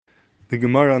The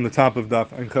Gemara on the top of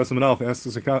Daf Ein Chesam and Alf asks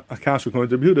us a kasha according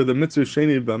to Yehuda, the Mitzri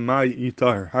Sheni B'mai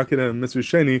Yitahar. How can a Mitzri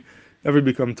Sheni ever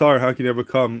become tar? How can he ever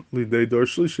come lidei dor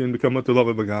shlishi and become mutar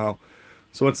lava b'gahal?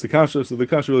 So what's the kasha? So the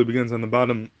kasha really begins on the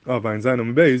bottom of Ein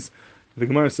Zayin Beis. The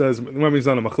Gemara says the Gemara brings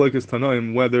on a machlokes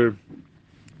tanoim whether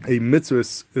a mitzvah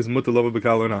is mutar lava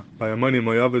b'gahal or not. By amani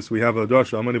moyavis we have a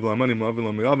drasha amani v'amani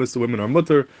moavil moyavis. The women are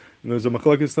mutar. And there's a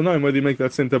machlokes tanoim whether you make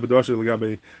that same type of drasha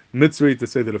l'gabe mitzri to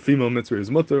say that a female mitzri is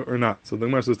mutar or not. So the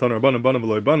Gemara says tanar banim banim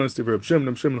v'loy banos. To Reb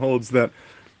Shimon holds that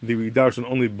the darshan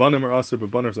only banim are aser, but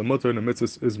banim are mutar, and the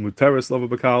mitzvah is muteris lava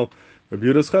b'kal. Rabbi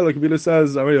Yehuda's chelek. Rabbi Yehuda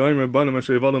says, "Arei oimer banim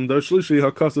asher yivadim dar shlishi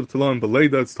hakasav talan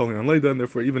b'leida." It's totally on leida, and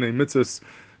therefore even a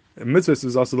mitzvah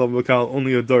is also lava b'kal.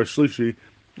 Only a dar shlishi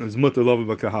is mutar lava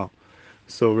b'kal.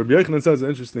 So Rabbi Yochanan says an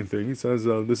interesting thing. He says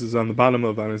this is on the bottom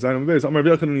of Ein Zayin Beis. Amar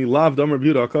Rabbi Yochanan loved Amar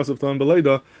Rabbi Yehuda hakasav talan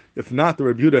b'leida. If not, the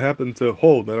Rabbi Yehuda happened to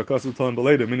hold that hakasav talan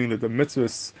b'leida, meaning that the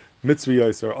mitzvahs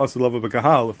mitzvahs are aser lava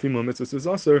b'kahal. A female mitzvah is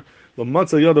aser.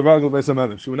 L'matzah yod ragel beis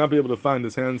hamedrash. She would not be able to find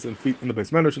his hands and feet in the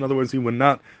beis medrash. In other words, he would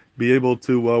not be able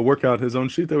to work out his own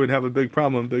shita. Would have a big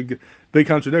problem, big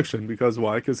contradiction. Because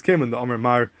why? Because came in the Amar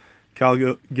Mar Kal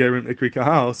Gerim Ikri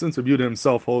Kahal. Since Rabbi Yehuda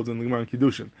himself holds in the Gemara in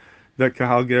Kiddushin that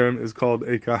Kahal Gerim is called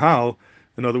a Kahal.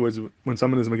 In other words, when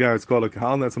someone is Megar, it's called a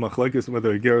Kahal. And that's a machlekes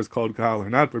whether a Ger is called Kahal or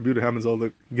not. Rabbi Yehuda happens all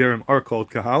the Gerim are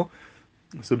called Kahal.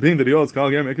 So being that he holds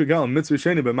Kahal Gerim Ikri Kahal Mitzri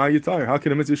Sheni B'mai Yitahar, how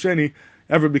can a Mitzri Sheni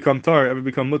ever become tar, ever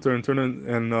become mutter, and turn in,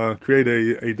 and create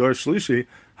a dor shlishi?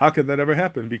 How could that ever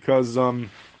happen? Because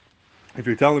if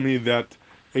you're telling me that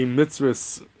a mitzvah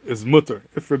is mutter,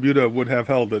 if Rabbi Yehuda would have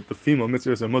held that the female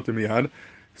mitzvahs are mutter miyad,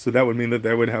 so that would mean that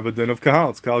they would have a din of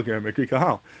kahal. It's kahal gerim ikri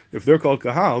kahal. If they're called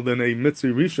kahal, then a mitzvah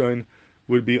rishon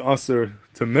would be aser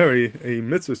to marry a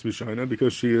mitzvah rishona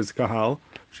because she is kahal,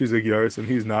 she's a gyaris, and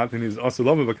he's not, and he's aser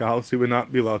love of a kahal, so he would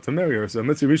not be allowed to marry her. So a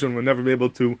mitzvah rishon would never be able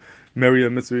to marry a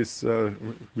mitzvah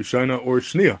rishona or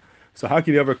shnia. So how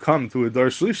can you ever come to a dar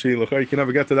shlishi? You can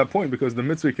never get to that point because the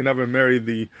mitzvah can never marry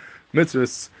the mitzvah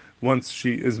once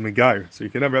she is megayer. So you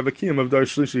can never have a kiyum of dar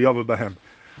shlishi yava bahem.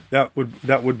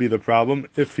 That would be the problem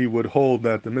if he would hold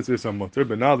that the mitzvah are mutter.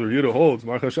 But now the Yehuda holds,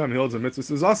 Baruch Hashem, he holds the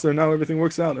mitzvah is aser. Now everything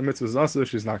works out. The mitzvah is aser,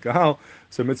 she's not kahal.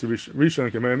 So mitzvah rishon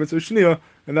can marry mitzvah shnia,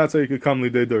 and that's how you could come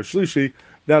lidei dar shlishi.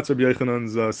 That's Rabbi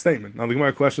Yochanan's statement. Now the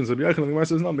Gemara questions Rabbi Yochanan. The Gemara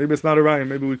says, no, maybe it's not a raya.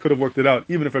 Maybe we could have worked it out.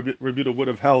 Even if Rabbi Yehuda would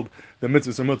have held the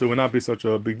mitzvah mutter would not be such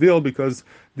a big deal because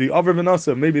the Aver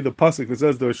V'nasa, maybe the pasuk that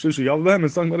says the shlishi yavlem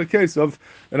is talking about a case of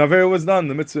an avera was done.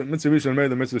 The mitzvah rishon married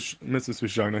the mitzvah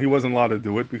rishon. He wasn't allowed to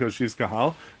do it because she's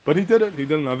kahal, but he did it. He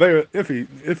did an avera.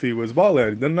 If he was balad,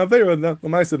 he did an avera.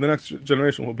 Then the next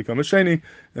generation will become a sheni,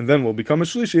 and then will become a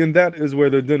shlishi, and that is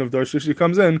where the din of dar shlishi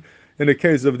comes in the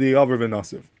case of the Aver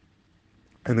V'nasa.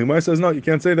 And the Gemara says, no, you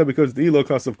can't say that because the ilo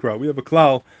kas of kra. We have a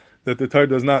klal that the Torah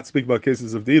does not speak about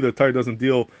cases of the Torah doesn't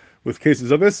deal with cases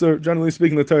of Isser. Generally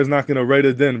speaking, the Torah is not going to write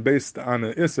a din based on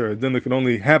an Isser. A din that can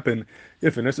only happen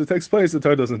if an Isser takes place. The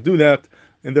Torah doesn't do that,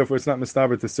 and therefore it's not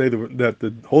mistaber to say that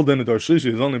the whole din of Dar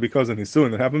Shlishi is only because of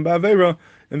Nisuin that happened by Avera,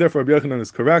 and therefore Rabbi Yochanan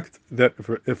is correct that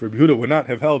if Rabbi Yehuda would not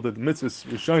have held that the mitzvah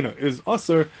Rishona is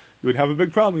Asr, you would have a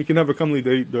big problem. You can never come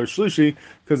lidei dar shlishi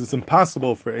because it's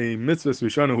impossible for a mitzvah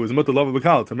rishona who is mutar lava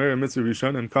b'kal to marry a mitzvah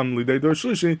rishon and come lidei dar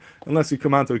shlishi unless you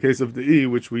come on to a case of the e,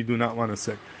 which we do not want to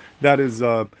say. That is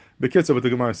bekitza what the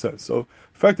Gemara says. So,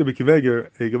 effectively, Kiveger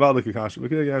a gavaldik kasha.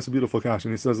 Kiveger has a beautiful kasha,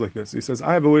 and he says like this. He says,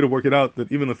 I have a way to work it out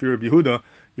that even if you're a Yehuda,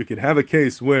 you could have a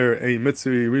case where a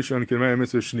mitzvah rishon can marry a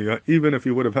mitzvah shnia, even if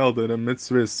you would have held that a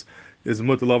mitzvah is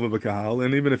mutar lava b'kal,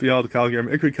 and even if you held kal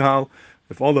gerim ikri kahal.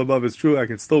 If all the above is true, I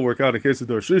can still work out a case of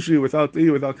Dor Shlishi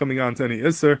without coming on to any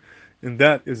Isser, and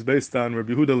that is based on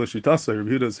Rabbi Yehuda l'shitasa.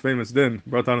 Rabbi Yehuda's famous din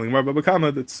brought on in the Gemara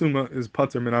Baba that Suma is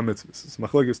pater min ha-mitzvahs. It's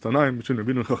machlokes tanaim between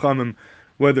Rabbi and Chachamim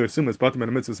whether Suma is pater min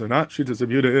ha-mitzvahs or not. Shitas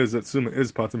Rabbi Yehuda is that Suma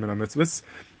is pater min ha-mitzvahs,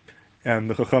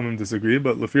 and the Chachamim disagree.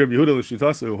 But Lefi Rabbi Yehuda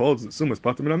l'shitasa, who holds that Suma is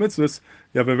pater min ha-mitzvahs,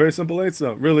 you have a very simple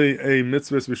eitzah. Really, a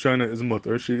mitzvah rishona is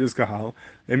mutter. She is kahal.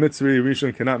 A mitzvah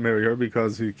rishon cannot marry her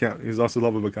because he can't. He's also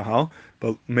love of a kahal.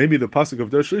 But maybe the pasuk of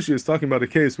Dar Shlishi is talking about a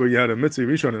case where you had a mitzvah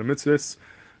rishon and a mitzvah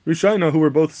rishona who were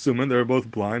both summa. They were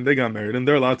both blind. They got married, and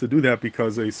they're allowed to do that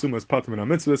because a summa is pater min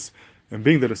ha-mitzvahs, and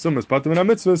being that a summa is pater min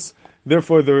ha-mitzvahs,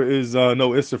 therefore there is no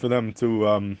issur for them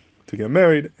to get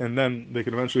married, and then they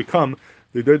can eventually come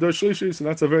the Dar Shlishi. So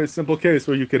that's a very simple case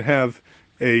where you could have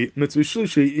a mitzvah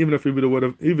shlishi, even if Rebbe would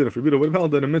have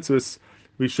held that a mitzvah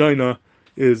rishona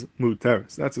is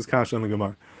muteris. That's his kasha on the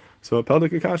Gemara. So a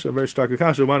peldik kasha, a very stark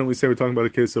kasha. Why don't we say we're talking about a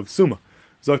case of suma?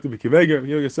 Zakti b'kiveger.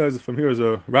 Yoga says from here is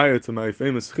a raya to my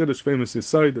famous chiddush, famous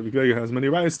yisai that b'kiveger has many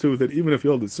rayas to, that even if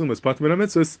you hold the summa as patur min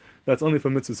mitzvahs, that's only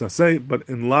for mitzvahs asay, but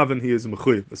in lavin he is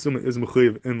mechuyev. The summa is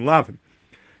mechuyev in lavin.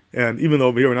 And even though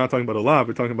over here we're not talking about a lav,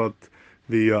 we're talking about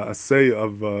the asay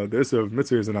of the issur of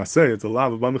mitzvah is an asay. It's a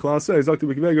lav haba michlal asay.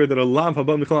 Zakti b'kiveger that a lav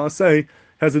haba michlal asay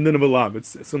has a din of a lav.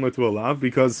 It's similar to a lav,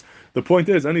 because the point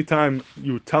is, anytime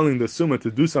you're telling the summa to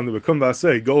do something, but come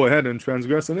say, go ahead and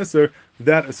transgress an issur,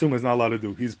 that a summa is not allowed to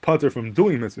do. He's patur from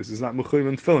doing mitzvahs. He's not mechuyev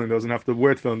in tefillin. Doesn't have to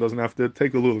wear tefillin. Doesn't have to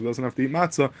take a lulav. Doesn't have to eat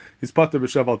matzah. He's patur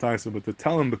b'shev al taisa. But to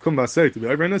tell him come say to be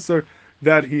over an issur,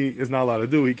 that he is not allowed to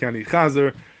do. He can't eat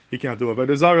chazer. He can't do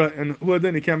avodah zarah, and who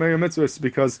then he can't marry a mitzvah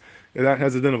because that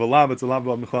has a din of a lav. It's a lav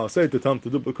of michlal asay to tell him to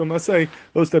do bekum asay.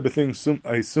 Those type of things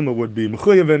a summa would be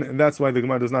mechuyev in, and that's why the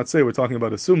Gemara does not say we're talking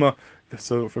about a summa.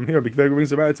 So from here, B'kveger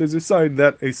brings the right to his side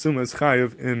that a summa is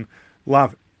chayev in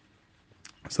lav.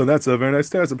 So that's a very nice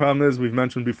test. The problem is we've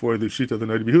mentioned before the shita of the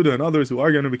Noda B'Yehuda and others who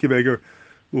argue in B'kveger,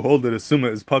 who hold that a summa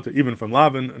is pater even from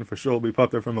lavin, and for sure will be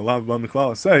pater from a lav of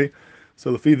michlal asay. So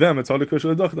to feed them, it's hard to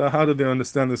kosher l'dochta. How do they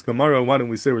understand this Gemara? Why don't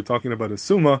we say we're talking about a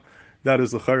summa? That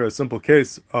is l'chara, a simple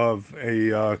case of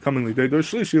a coming lidei dor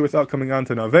shlishi without coming on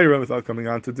to naveira, without coming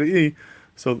on to dei.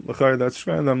 So l'chara, that's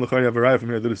shver, and then l'chara you have a raya from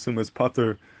here that a summa is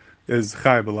pater, is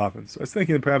chay b'lavin. So I was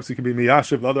thinking that perhaps it could be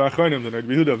miyashiv, the other achronim, the Noda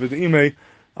B'Yehuda, v'de'imei,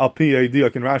 al pi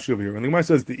diak and Rashi over here. When the Gemara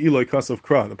says the iloi kasav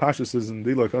kra, the Pasha says in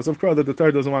the iloi kasav kra that the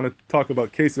Torah doesn't want to talk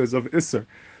about cases of isser.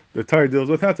 The Torah deals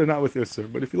with heter, not with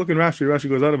isser. But if you look in Rashi, Rashi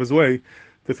goes out of his way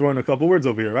to throw in a couple words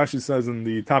over here. Rashi says in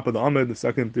the top of the Amid, the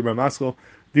second Dibra Maschel,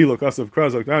 di lokasav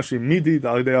kra, like Rashi, midi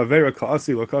dalidei avera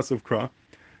kaasi lokasav kra.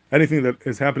 Anything that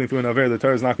is happening through an avera, the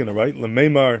Torah is not going to write.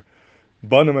 Lemeimar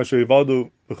banam asher yivaldu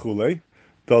b'chulei.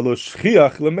 Because it's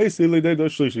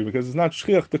not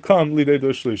shchiach to come lidei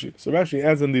dor shlishi. So Rashi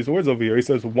adds in these words over here. He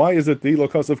says, why is it di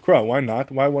lokasav kra? Why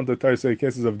not? Why won't the Torah say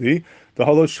cases of di? The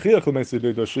halo shchiach l'meisi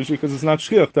lidei dor shlishi, because it's not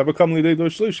shchiach to ever come lidei dor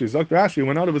shlishi. So Rashi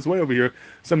went out of his way over here,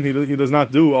 something he does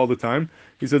not do all the time.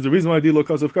 He says the reason why di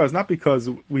lokasav kra is not because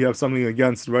we have something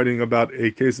against writing about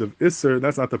a case of isser.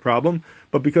 That's not the problem.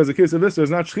 But because the case of isser is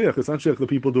not shchiach. It's not shchiach that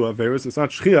people do averis. It's not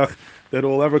shchiach that it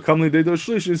will ever come lidei dor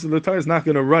shlishi. So the Torah is not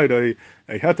going to write a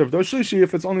heter of dor shlishi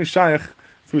if it's only shaykh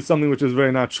through something which is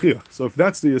very not shchiach. So if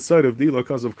that's the aside of di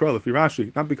lokasav kra, if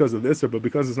Rashi, not because of the isser, but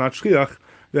because it's not shchiach,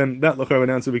 then that l'char would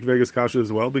answer B'kveger's kasha as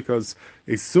well, because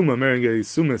a summa marrying a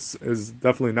sumis is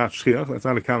definitely not shchiach. That's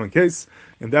not a common case,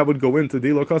 and that would go into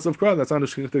di lokasav kra. That's not a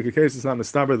shchiach case. It's not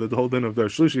mistaber that the whole din of their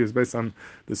shlishi is based on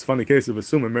this funny case of a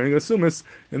summa marrying a sumis,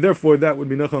 and therefore that would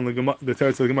be nachon the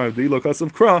teretz of the Gemara di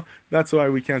lokasav kra. That's why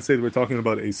we can't say that we're talking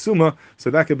about a summa.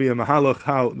 So that could be a mahalach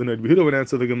how the Noda B'Yehuda would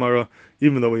answer the Gemara,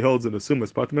 even though he holds that a summa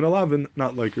is patur min alavin,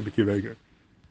 not like B'kveger.